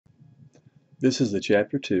This is the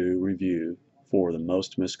Chapter 2 review for the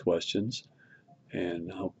most missed questions,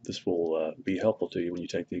 and I hope this will be helpful to you when you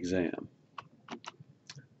take the exam.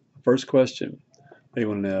 First question, they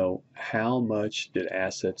want to know how much did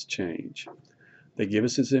assets change? They give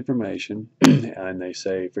us this information and they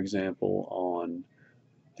say, for example, on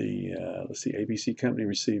the, let's see, ABC Company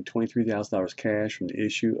received $23,000 cash from the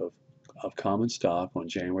issue of common stock on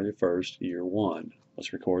January the 1st, year 1.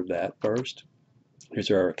 Let's record that first.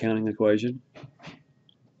 Here's our accounting equation.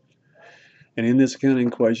 And in this accounting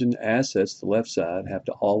equation, assets, the left side, have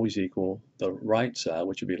to always equal the right side,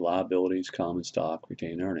 which would be liabilities, common stock,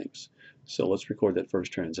 retained earnings. So let's record that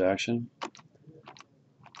first transaction.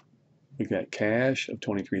 We've got cash of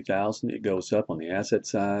 $23,000. It goes up on the asset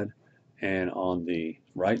side, and on the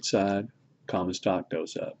right side, common stock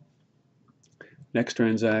goes up. Next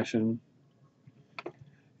transaction,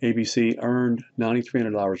 ABC earned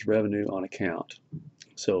 $9,300 revenue on account.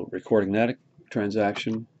 So recording that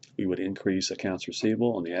transaction, we would increase accounts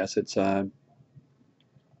receivable on the asset side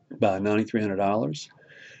by $9,300,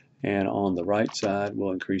 and on the right side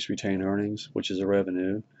we'll increase retained earnings, which is a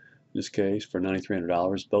revenue. In this case, for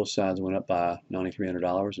 $9,300, both sides went up by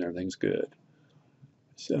 $9,300 and everything's good.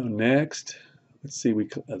 So next, let's see,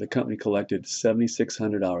 the company collected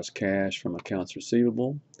 $7,600 cash from accounts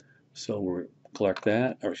receivable. So we'll collect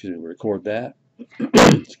that, or excuse me, we'll record that.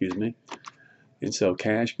 Excuse me. And so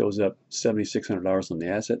cash goes up $7,600 on the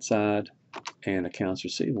asset side, and accounts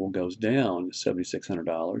receivable goes down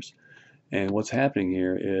 $7,600. And what's happening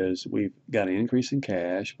here is we've got an increase in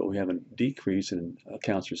cash, but we have a decrease in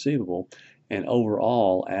accounts receivable, and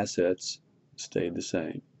overall assets stayed the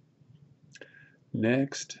same.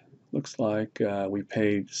 Next, looks like we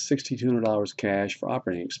paid $6,200 cash for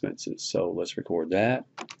operating expenses. So let's record that.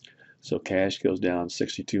 So cash goes down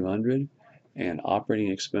 $6,200, and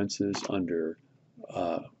operating expenses under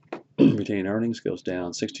retained earnings goes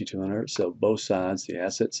down $6,200. So both sides, the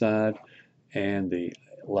asset side and the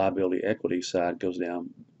liability equity side, goes down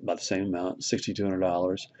by the same amount,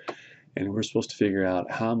 $6,200. And we're supposed to figure out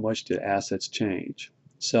how much did assets change.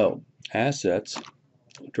 So assets,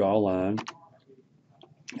 draw a line,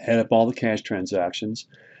 add up all the cash transactions,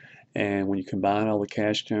 and when you combine all the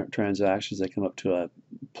cash transactions, they come up to a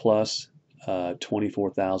plus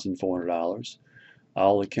 $24,400.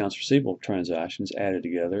 All the accounts receivable transactions added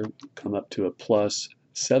together come up to a plus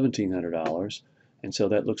 $1,700, and so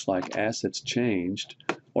that looks like assets changed,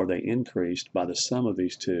 or they increased, by the sum of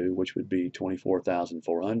these two, which would be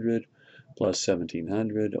 $24,400 plus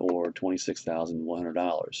 $1,700, or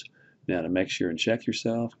 $26,100. Now, to make sure and check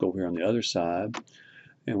yourself, go here on the other side,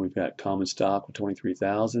 and we've got common stock with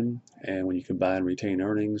 $23,000, and when you combine retained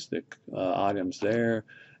earnings, the items there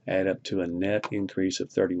add up to a net increase of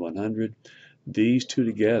 $3,100. These two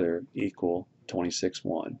together equal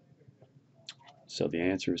 $26,100. So the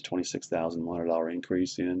answer is $26,100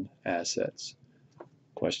 increase in assets.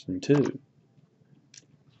 Question 2.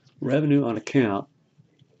 Revenue on account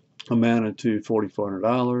amounted to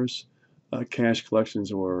 $4,400. Cash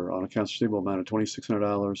collections were on accounts receivable amounted to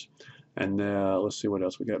 $2,600. And now let's see what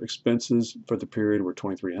else we got. Expenses for the period were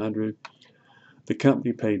 $2,300. The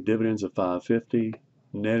company paid dividends of $550.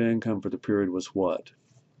 Net income for the period was what?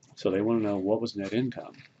 So they want to know what was net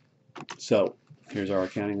income. So here's our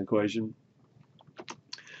accounting equation.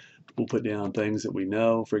 We'll put down things that we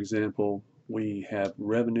know. For example, we have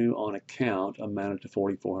revenue on account amounted to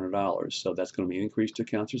 $4,400. So that's going to be increased to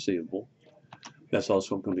accounts receivable. That's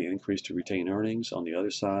also going to be increased to retained earnings on the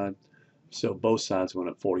other side. So both sides went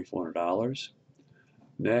up $4,400.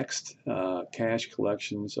 Next, cash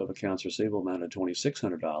collections of accounts receivable amounted to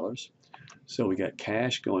 $2,600. So we got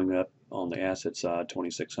cash going up on the asset side,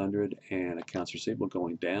 $2,600, and accounts receivable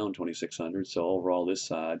going down $2,600. So overall, this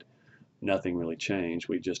side, nothing really changed.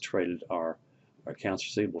 We just traded our accounts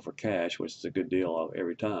receivable for cash, which is a good deal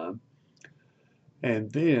every time.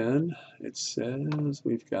 And then it says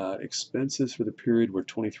we've got expenses for the period were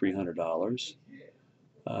 $2,300.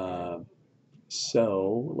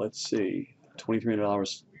 So let's see,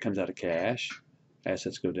 $2,300 comes out of cash,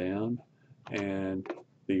 assets go down, and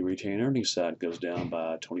the retained earnings side goes down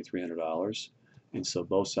by $2,300, and so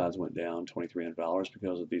both sides went down $2,300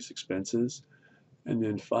 because of these expenses. And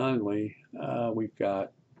then finally, we've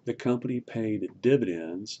got the company paid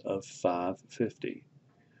dividends of $550.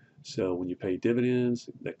 So when you pay dividends,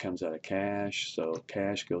 that comes out of cash, so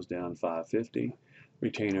cash goes down $550,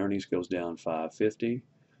 retained earnings goes down $550.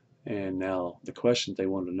 And now the question they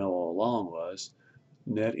wanted to know all along was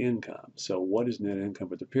net income. So what is net income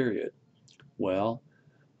for the period? Well,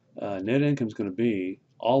 net income is going to be,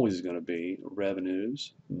 always going to be,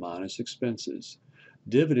 revenues minus expenses.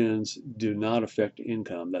 Dividends do not affect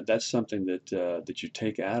income. That's something that you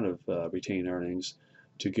take out of retained earnings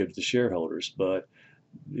to give to the shareholders. But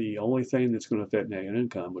the only thing that's going to affect net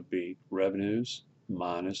income would be revenues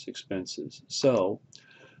minus expenses. So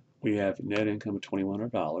we have net income of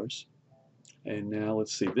 $2,100. And now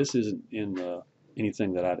let's see, this isn't in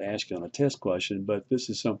anything that I'd ask you on a test question, but this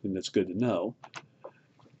is something that's good to know.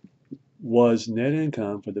 Was net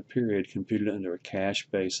income for the period computed under a cash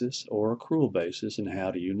basis or accrual basis, and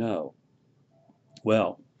how do you know?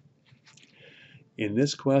 Well, in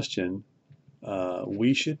this question,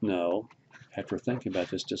 we should know, after thinking about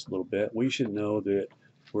this just a little bit, we should know that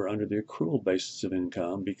we're under the accrual basis of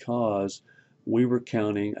income because we were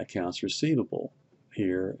counting accounts receivable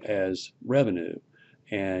here as revenue.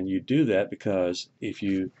 And you do that because if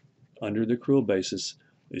you, under the accrual basis,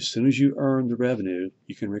 as soon as you earn the revenue,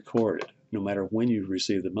 you can record it, no matter when you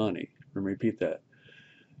receive the money. Let me repeat that.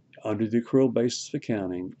 Under the accrual basis of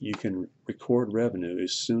accounting, you can record revenue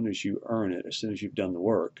as soon as you earn it, as soon as you've done the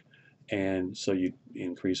work. And so you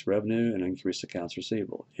increase revenue and increase accounts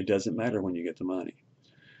receivable. It doesn't matter when you get the money.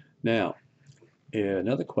 Now,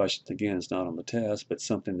 another question, again, is not on the test, but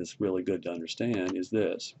something that's really good to understand is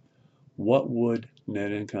this. What would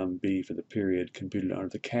net income be for the period computed under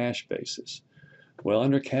the cash basis? Well,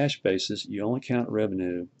 under cash basis, you only count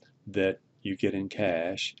revenue that you get in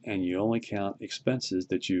cash, and you only count expenses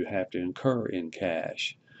that you have to incur in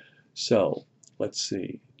cash. So, let's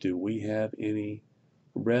see, do we have any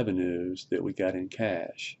revenues that we got in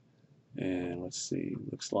cash? And let's see,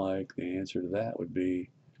 looks like the answer to that would be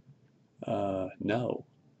no.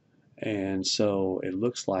 And so it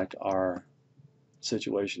looks like our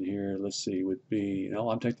situation here, let's see, would be, no,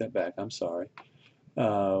 I'll take that back, I'm sorry.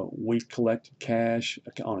 We collected cash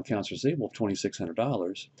on accounts receivable of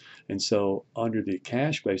 $2,600, and so under the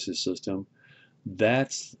cash basis system,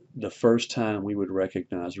 that's the first time we would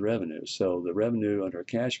recognize revenue. So the revenue under a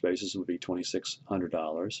cash basis would be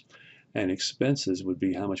 $2,600, and expenses would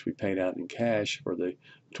be how much we paid out in cash for the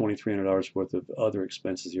 $2,300 worth of other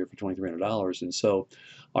expenses here for $2,300. And so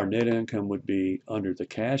our net income would be under the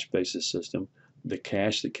cash basis system, the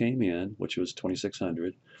cash that came in, which was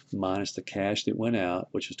 $2,600, minus the cash that went out,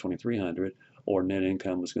 which was $2,300, or net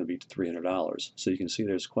income was going to be $300. So you can see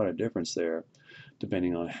there's quite a difference there,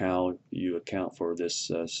 depending on how you account for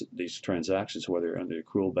this these transactions, whether under the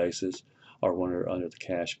accrual basis or whether under the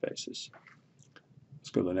cash basis. Let's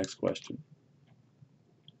go to the next question.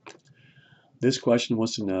 This question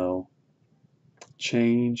wants to know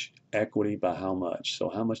change equity by how much. So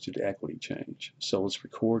how much did equity change? So let's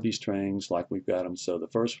record these strings like we've got them. So the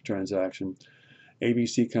first transaction,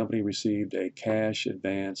 ABC Company received a cash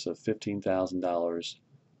advance of $15,000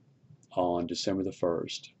 on December the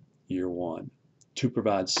 1st, year one, to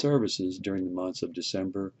provide services during the months of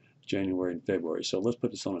December, January, and February. So let's put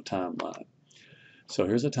this on a timeline. So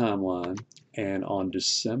here's a timeline, and on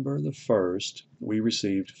December the 1st, we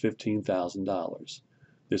received $15,000.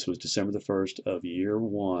 This was December the 1st of year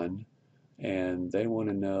one, and they want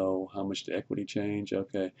to know how much the equity change.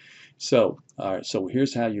 Okay, so all right, so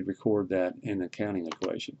here's how you'd record that in the accounting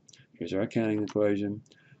equation. Here's our accounting equation.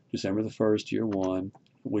 December the 1st, year one,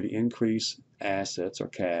 we'd increase assets or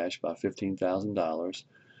cash by $15,000,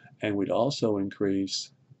 and we'd also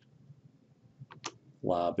increase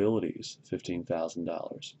liabilities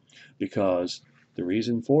 $15,000, because the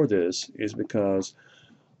reason for this is because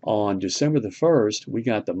on December the 1st, we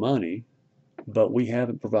got the money, but we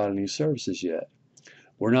haven't provided any services yet.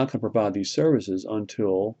 We're not going to provide these services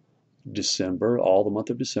until December, all the month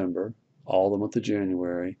of December, all the month of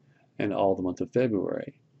January, and all the month of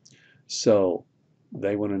February. So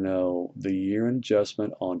they want to know the year-end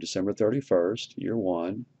adjustment on December 31st, year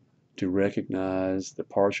one, to recognize the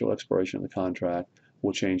partial expiration of the contract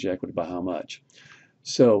will change equity by how much.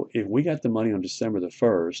 So if we got the money on December the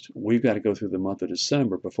 1st, we've got to go through the month of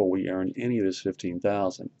December before we earn any of this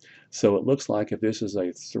 $15,000. So it looks like if this is a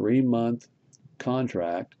 3-month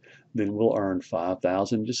contract, then we'll earn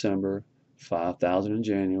 $5,000 in December, $5,000 in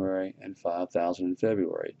January, and $5,000 in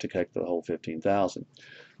February to take the whole $15,000.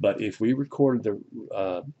 But if we recorded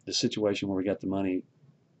the situation where we got the money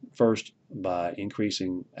first by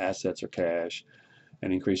increasing assets or cash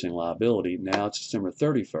and increasing liability, now it's December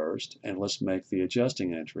 31st, and let's make the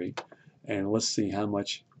adjusting entry, and let's see how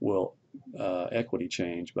much will equity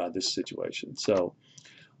change by this situation. So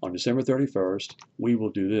on December 31st, we will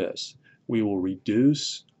do this. We will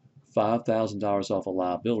reduce $5,000 off of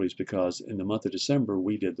liabilities because in the month of December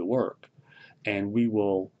we did the work, and we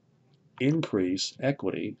will increase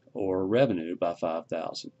equity or revenue by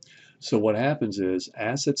 $5,000. So what happens is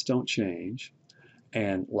assets don't change,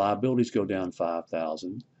 and liabilities go down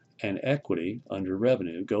 $5,000, and equity under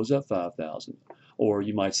revenue goes up 5,000. Or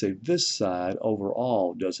you might say this side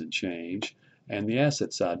overall doesn't change and the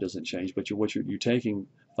asset side doesn't change, but you're taking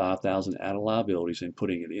 5,000 out of liabilities and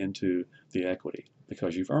putting it into the equity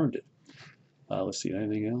because you've earned it. Let's see,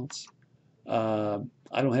 anything else?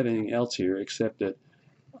 I don't have anything else here except that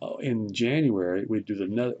in January we do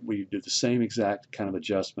the same exact kind of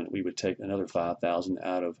adjustment. We would take another 5,000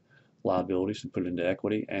 out of liabilities and put it into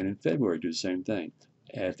equity, and in February do the same thing.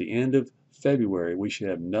 At the end of February, we should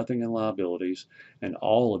have nothing in liabilities, and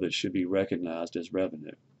all of it should be recognized as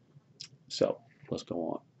revenue. So let's go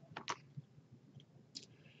on.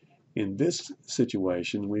 In this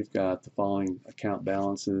situation, we've got the following account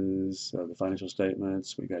balances, the financial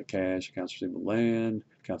statements. We've got cash, accounts receivable, land,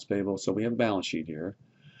 accounts payable. So we have a balance sheet here.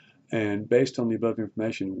 And based on the above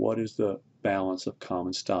information, what is the balance of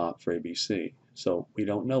common stock for ABC? So we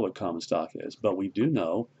don't know what common stock is, but we do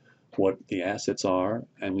know what the assets are,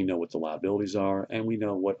 and we know what the liabilities are, and we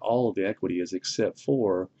know what all of the equity is except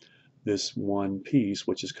for this one piece,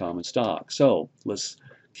 which is common stock. So let's,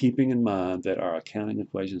 keeping in mind that our accounting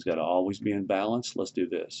equation's got to always be in balance, let's do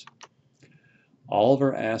this. All of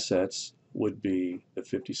our assets would be the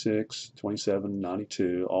 56, 27,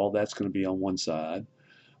 92, all that's going to be on one side.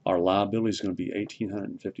 Our liability is going to be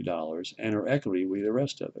 $1,850, and our equity will be the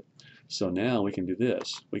rest of it. So now we can do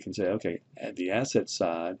this. We can say, okay, the asset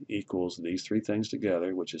side equals these three things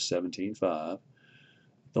together, which is $17,500.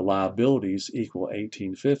 The liabilities equal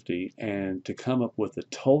 $1,850, and to come up with the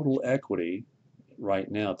total equity right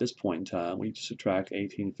now at this point in time, we subtract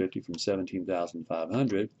 $1,850 from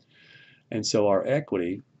 $17,500, and so our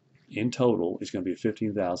equity in total is going to be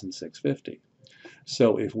 $15,650.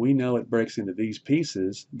 So if we know it breaks into these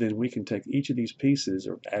pieces, then we can take each of these pieces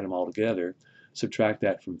or add them all together, subtract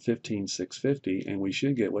that from $15,650, and we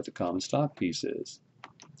should get what the common stock piece is.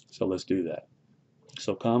 So let's do that.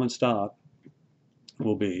 So common stock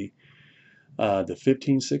will be the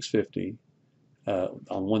 $15,650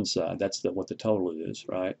 on one side, that's what the total is,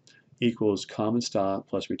 right, equals common stock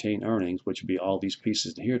plus retained earnings, which would be all these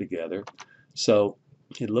pieces here together. So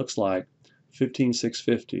it looks like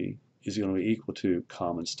 $15,650 is going to be equal to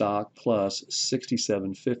common stock plus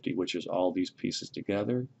 $6,750, which is all these pieces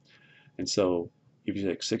together. And so if you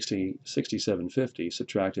take $6,750,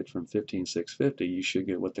 subtract it from $15,650, you should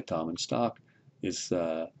get what the common stock is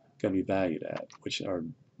going to be valued at, which are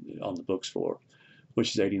on the books for,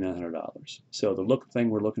 which is $8,900. So the thing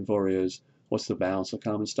we're looking for is, what's the balance of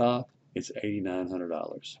common stock? It's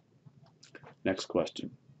 $8,900. Next question.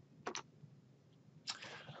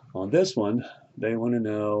 On this one, they want to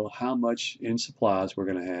know how much in supplies we're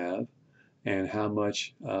going to have and how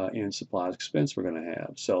much in supplies expense we're going to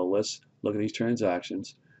have. So let's look at these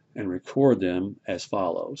transactions and record them as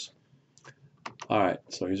follows. All right,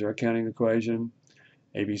 so here's our accounting equation.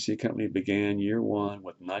 ABC Company began year one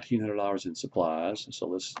with $1,900 in supplies. So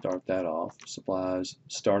let's start that off. Supplies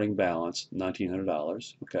starting balance,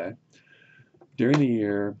 $1,900, okay. During the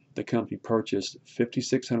year, the company purchased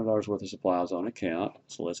 $5,600 worth of supplies on account.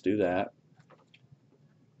 So let's do that.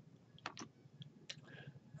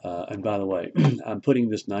 And by the way, I'm putting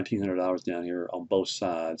this $1,900 down here on both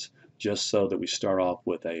sides just so that we start off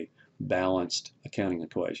with a balanced accounting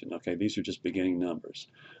equation. Okay, these are just beginning numbers.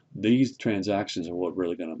 These transactions are what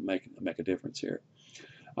really going to make a difference here.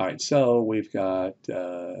 All right, so we've got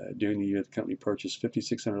during the year the company purchased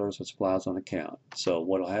 $5,600 of supplies on account. So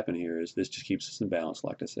what will happen here is this just keeps us in balance,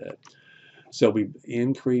 like I said. So we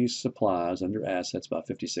increased supplies under assets by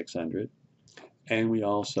 $5,600, and we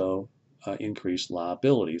also increased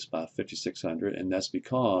liabilities by $5,600, and that's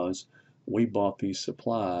because we bought these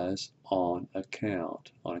supplies on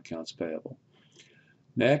accounts payable.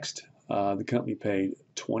 Next, the company paid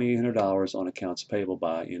 $2,800 on accounts payable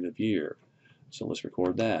by end of year. So let's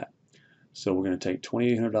record that. So we're going to take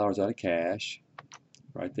 $2,800 out of cash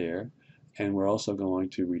right there, and we're also going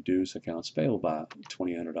to reduce accounts payable by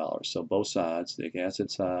 $2,800. So both sides, the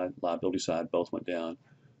asset side, liability side, both went down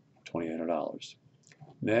 $2,800.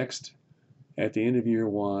 Next, at the end of year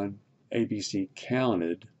one, ABC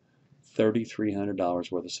counted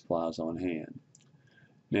 $3,300 worth of supplies on hand.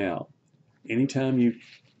 Now, anytime you,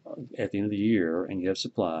 at the end of the year, and you have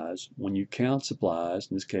supplies, when you count supplies,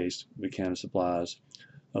 in this case, we counted supplies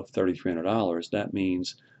of $3,300, that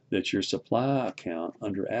means that your supply account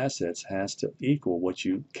under assets has to equal what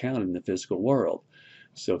you counted in the physical world.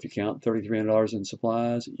 So if you count $3,300 in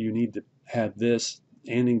supplies, you need to have this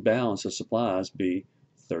ending balance of supplies be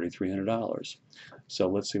 $3,300. So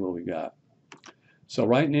let's see what we got. So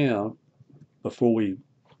right now, before we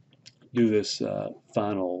do this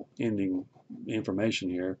final ending information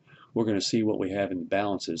here, we're going to see what we have in the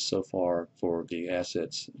balances so far for the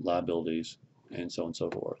assets, liabilities, and so on and so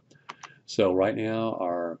forth. So right now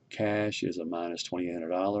our cash is a minus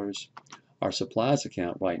 $2,800. Our supplies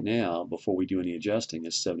account right now, before we do any adjusting,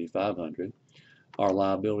 is $7,500. Our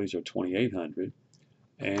liabilities are $2,800,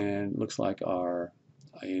 and looks like our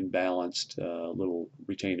imbalanced little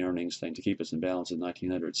retained earnings thing to keep us in balance is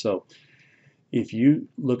 $1,900. So if you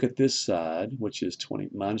look at this side, which is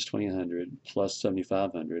minus $2,800 plus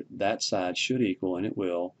 $7,500, that side should equal, and it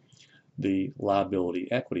will, the liability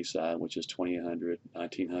equity side, which is $2,800,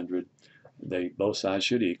 $1,900. Both sides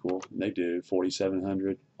should equal. They do.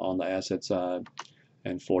 $4,700 on the asset side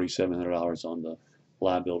and $4,700 on the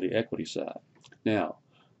liability equity side. Now,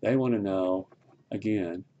 they want to know,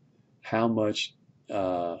 again, how much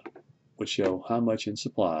would show how much in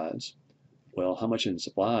supplies. Well, how much in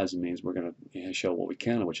supplies means we're going to show what we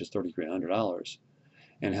counted, which is $3,300,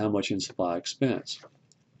 and how much in supply expense.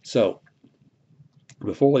 So,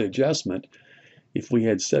 before the adjustment, if we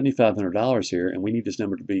had $7,500 here and we need this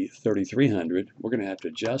number to be $3,300, we're going to have to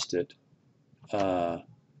adjust it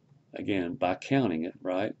again by counting it,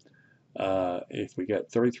 right? If we got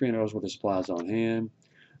 $3,300 worth of supplies on hand,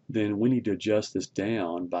 then we need to adjust this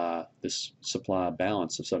down by this supply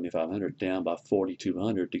balance of $7,500 down by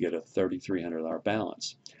 $4,200 to get a $3,300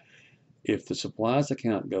 balance. If the supplies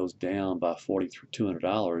account goes down by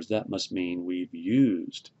 $4,200, that must mean we've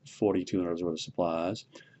used $4,200 worth of supplies.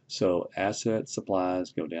 So assets,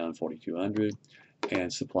 supplies go down $4,200,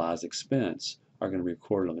 and supplies expense are going to be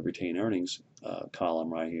recorded on the retained earnings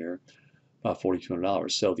column right here by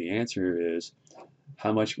 $4,200. So the answer here is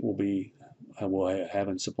how much we'll have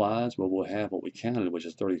in supplies? Well, we'll have what we counted, which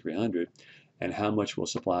is $3,300, and how much will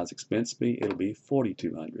supplies expense be? It'll be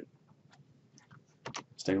 $4,200.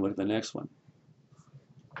 Let's take a look at the next one.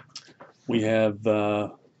 We have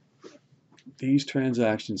these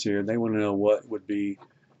transactions here. They want to know what would be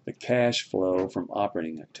the cash flow from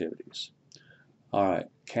operating activities. All right,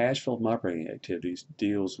 cash flow from operating activities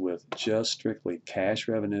deals with just strictly cash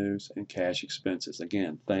revenues and cash expenses.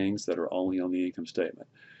 Again, things that are only on the income statement.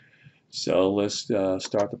 So let's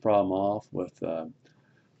start the problem off with,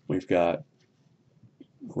 we've got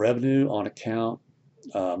revenue on account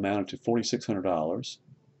amounted to $4,600.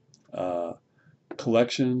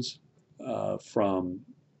 Collections from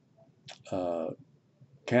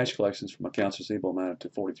cash collections from accounts receivable amounted to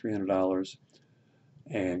 $4,300,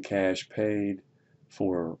 and cash paid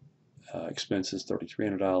for expenses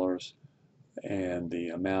 $3,300, and the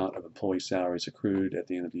amount of employee salaries accrued at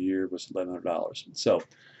the end of the year was $1,100. So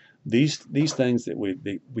these things that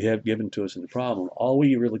we have given to us in the problem, all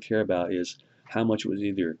we really care about is how much was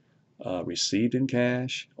either received in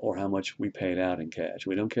cash or how much we paid out in cash.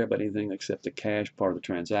 We don't care about anything except the cash part of the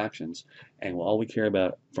transactions, and all we care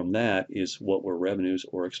about from that is what were revenues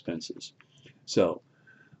or expenses. So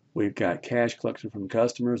we've got cash collection from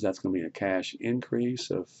customers. That's going to be a cash increase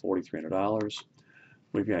of $4,300.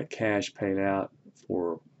 We've got cash paid out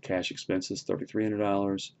for cash expenses,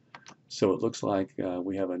 $3,300. So it looks like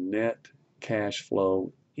we have a net cash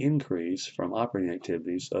flow increase from operating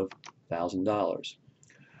activities of $1,000.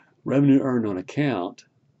 Revenue earned on account,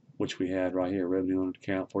 which we had right here, revenue on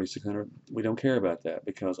account $4,600. We don't care about that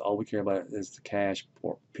because all we care about is the cash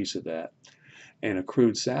piece of that. And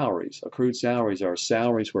accrued salaries. Accrued salaries are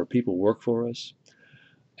salaries where people work for us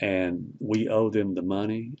and we owe them the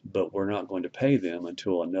money, but we're not going to pay them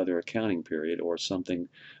until another accounting period or something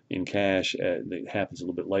in cash that happens a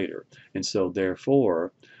little bit later. And so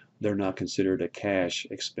therefore, they're not considered a cash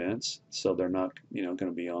expense, so they're not going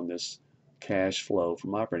to be on this cash flow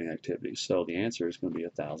from operating activities. So the answer is going to be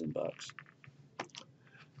 $1,000.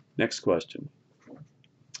 Next question.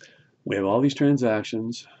 We have all these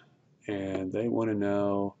transactions, and they want to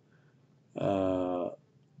know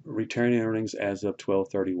retained earnings as of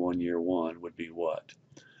 12/31 year one would be what?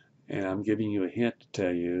 And I'm giving you a hint to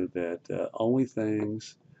tell you that only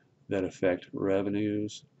things that affect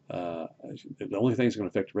revenues, the only things that are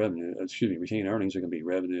going to affect revenue, retained earnings are going to be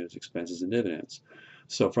revenues, expenses, and dividends.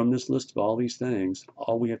 So from this list of all these things,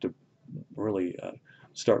 all we have to really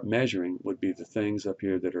start measuring would be the things up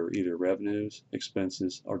here that are either revenues,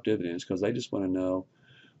 expenses, or dividends, because they just want to know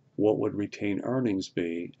what would retained earnings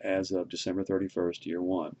be as of December 31st, year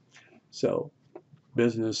one. So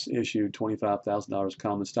business issued $25,000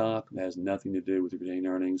 common stock. That has nothing to do with the retained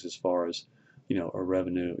earnings as far as a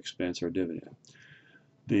revenue, expense, or dividend.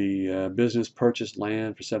 The business purchased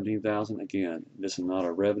land for $17,000. Again, this is not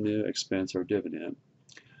a revenue, expense, or dividend.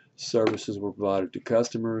 Services were provided to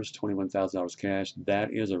customers, $21,000 cash.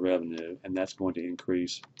 That is a revenue, and that's going to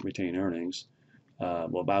increase retained earnings.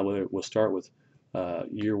 Well, by the way, we'll start with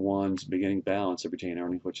year one's beginning balance of retained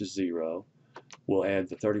earnings, which is 0. We'll add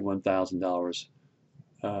the $31,000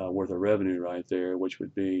 worth of revenue right there, which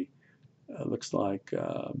would be, looks like,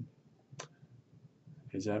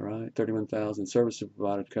 is that right? 31,000 services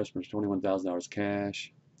provided to customers, $21,000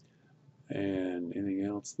 cash, and anything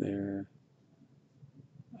else there?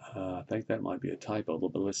 I think that might be a typo,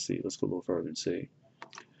 but let's see. Let's go a little further and see.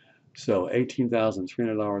 So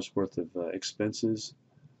 $18,300 worth of expenses,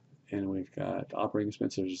 and we've got operating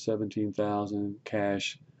expenses of $17,000,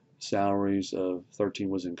 cash salaries of 13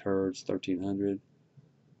 was incurred, it's 1,300,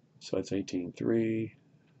 so it's 18,300.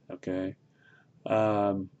 Okay.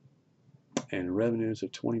 And revenues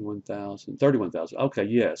of 21,000, 31,000. Okay,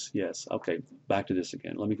 yes. Okay, back to this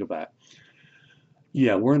again. Let me go back.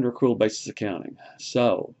 Yeah, we're under accrual basis accounting.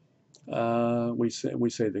 So we say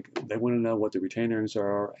that they want to know what the retained earnings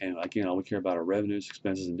are, and again, all we care about are revenues,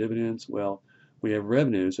 expenses, and dividends. Well, we have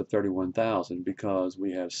revenues of 31,000 because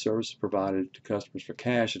we have services provided to customers for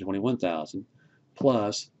cash of 21,000,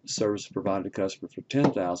 plus services provided to customers for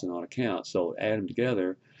 10,000 on account. So add them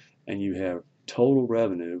together, and you have total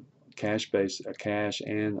revenue, cash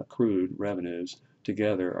and accrued revenues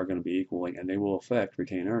together are going to be equaling, and they will affect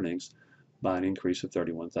retained earnings by an increase of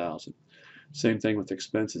 31,000. Same thing with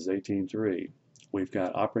expenses, 18,300. We've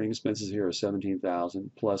got operating expenses here of 17,000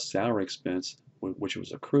 plus salary expense, which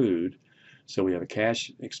was accrued. So we have a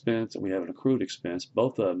cash expense and we have an accrued expense.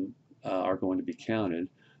 Both of them are going to be counted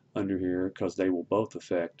under here because they will both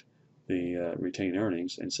affect the retained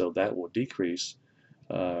earnings, and so that will decrease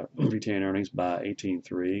retained earnings by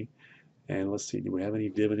 18,300. And let's see, do we have any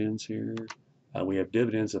dividends here? We have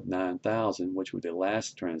dividends of 9,000, which was the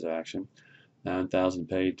last transaction. 9,000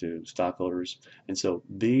 paid to stockholders, and so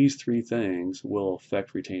these three things will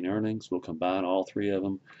affect retained earnings. We'll combine all three of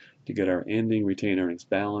them to get our ending retained earnings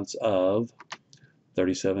balance of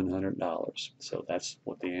 $3,700. So that's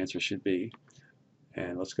what the answer should be.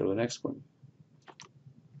 And let's go to the next one.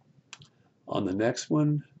 On the next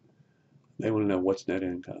one, they want to know what's net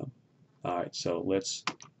income. All right, so let's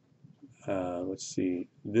see.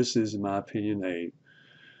 This is, in my opinion,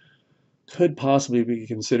 could possibly be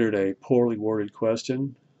considered a poorly worded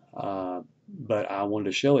question, but I wanted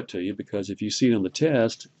to show it to you because if you see it on the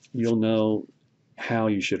test, you'll know how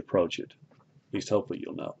you should approach it. At least hopefully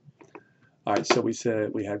you'll know. All right, so we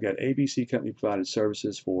said we have got ABC Company provided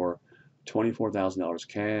services for $24,000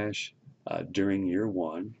 cash during year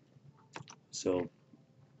one. So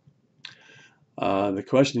the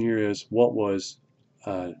question here is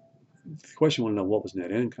the question want to know what was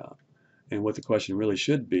net income. And what the question really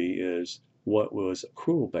should be is what was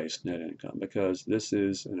accrual-based net income, because this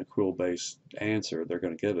is an accrual-based answer they're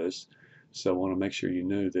going to give us. So I want to make sure you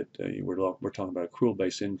knew that we're talking about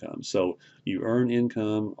accrual-based income. So you earn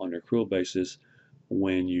income on an accrual basis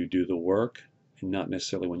when you do the work and not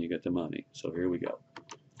necessarily when you get the money. So here we go.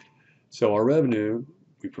 So our revenue,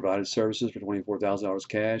 we provided services for $24,000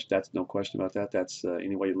 cash. That's no question about that. That's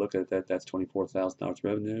any way you look at that, that's $24,000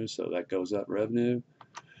 revenue. So that goes up revenue.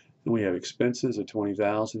 And we have expenses of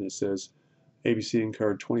 $20,000. It says ABC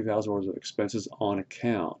incurred $20,000 worth of expenses on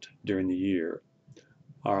account during the year.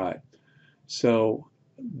 All right. So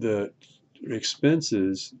the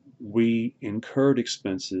expenses, we incurred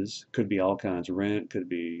expenses, could be all kinds, rent, could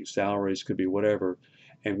be salaries, could be whatever.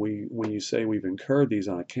 And when you say we've incurred these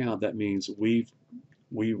on account, that means we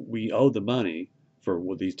owe the money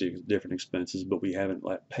for these different expenses, but we haven't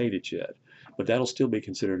paid it yet. But that'll still be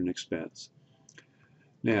considered an expense.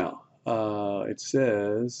 Now, it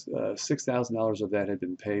says $6,000 of that had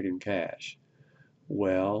been paid in cash.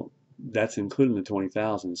 Well, that's including the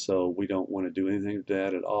 $20,000, so we don't want to do anything with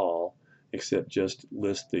that at all, except just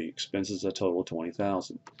list the expenses a total of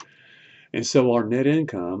 $20,000. And so our net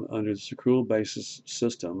income under this accrual basis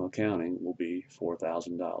system accounting will be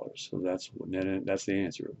 $4,000. So that's the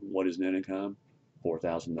answer. What is net income?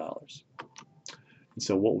 $4,000. And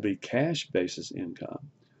so what will be cash basis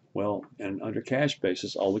income? Well, and under cash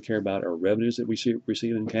basis, all we care about are revenues that we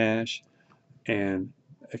receive in cash and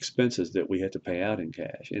expenses that we have to pay out in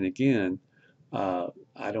cash. And again,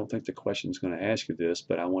 I don't think the question is going to ask you this,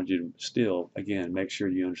 but I want you to still, again, make sure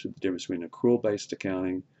you understand the difference between accrual-based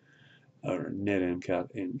accounting or net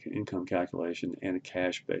income calculation and a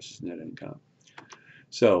cash basis net income.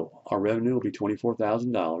 So our revenue will be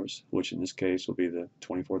 $24,000, which in this case will be the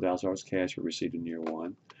 $24,000 cash we received in year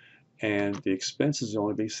one. And the expenses will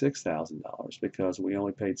only be $6,000 because we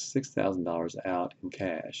only paid $6,000 out in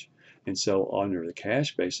cash. And so under the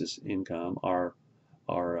cash basis income, under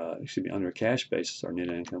a cash basis, our net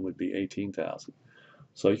income would be $18,000.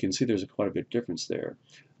 So you can see there's quite a bit difference there.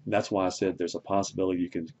 And that's why I said there's a possibility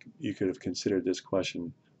you could have considered this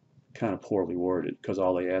question kind of poorly worded because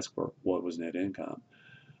all they asked for what was net income.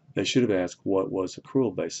 They should have asked what was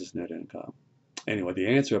accrual basis net income. Anyway, the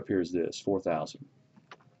answer up here is this, 4,000.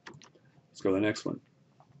 Let's go to the next one.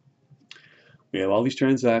 We have all these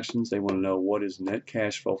transactions. They want to know what is net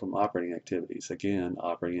cash flow from operating activities. Again,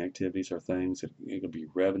 operating activities are things that it could be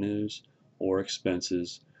revenues or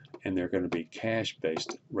expenses, and they're going to be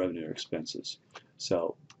cash-based revenue or expenses.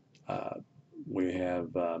 So we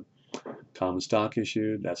have common stock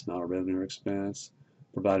issued. That's not a revenue or expense.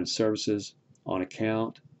 Provided services on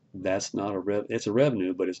account. That's not a it's a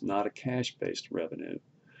revenue, but it's not a cash-based revenue.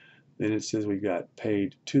 Then it says we've got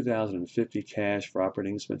paid $2,050 cash for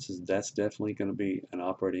operating expenses. That's definitely going to be an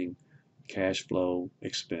operating cash flow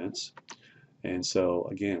expense. And so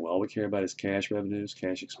again, all we care about is cash revenues,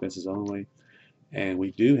 cash expenses only. And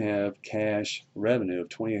we do have cash revenue of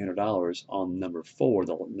 $2,800 on number 4,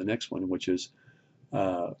 the next one, which is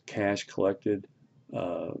cash collected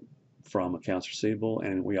from accounts receivable.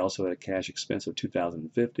 And we also had a cash expense of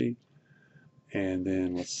 $2,050. And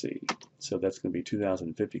then let's see, so that's going to be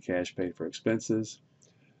 $2,050 cash paid for expenses,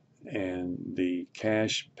 and the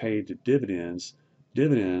cash paid to dividends.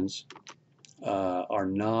 Dividends are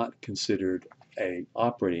not considered a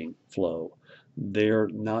operating flow. They're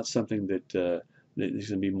not something that is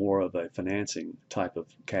going to be more of a financing type of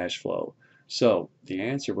cash flow. So the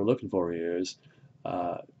answer we're looking for here is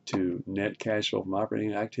to net cash flow from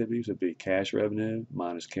operating activities would be cash revenue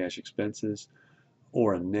minus cash expenses,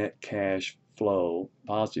 or a net cash flow,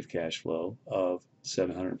 positive cash flow of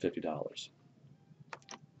 $750.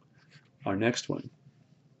 Our next one,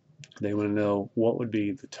 they want to know what would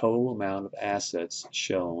be the total amount of assets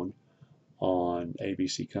shown on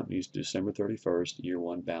ABC Company's December 31st year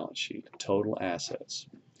 1 balance sheet. Total assets.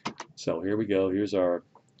 So here we go. Here's our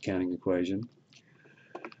accounting equation.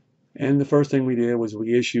 And the first thing we did was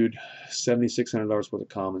we issued $7,600 worth of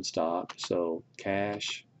common stock. So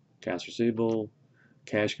cash, accounts receivable,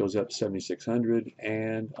 cash goes up $7,600,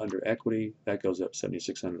 and under equity, that goes up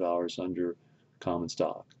 $7,600 under common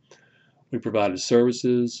stock. We provided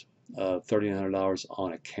services of $3,900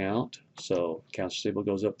 on account, so accounts receivable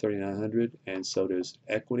goes up $3,900, and so does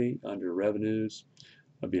equity under revenues.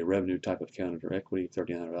 That'd be a revenue type of account under equity,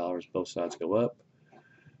 $3,900. Both sides go up.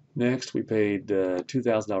 Next, we paid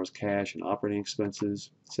 $2,000 cash in operating expenses,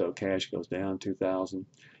 so cash goes down $2,000.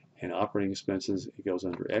 And operating expenses, it goes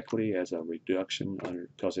under equity as a reduction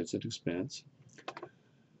because it's an expense.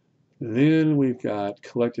 Then we've got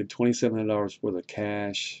collected $2,700 worth of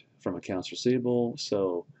cash from accounts receivable.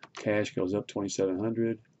 So cash goes up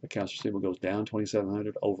 $2,700, accounts receivable goes down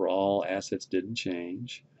 $2,700. Overall, assets didn't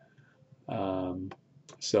change.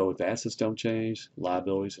 So if the assets don't change,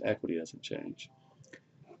 liabilities, equity doesn't change.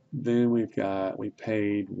 Then we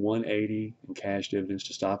paid $180 in cash dividends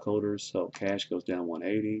to stockholders, so cash goes down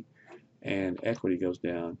 $180, and equity goes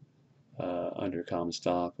down under common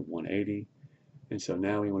stock of $180. And so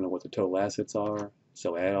now we want to know what the total assets are.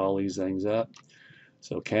 So add all these things up.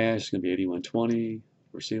 So cash is going to be $8,120,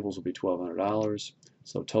 receivables will be $1,200.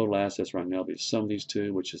 So total assets right now will be the sum of these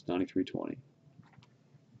two, which is $9,320.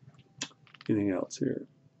 Anything else here?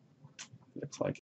 Looks like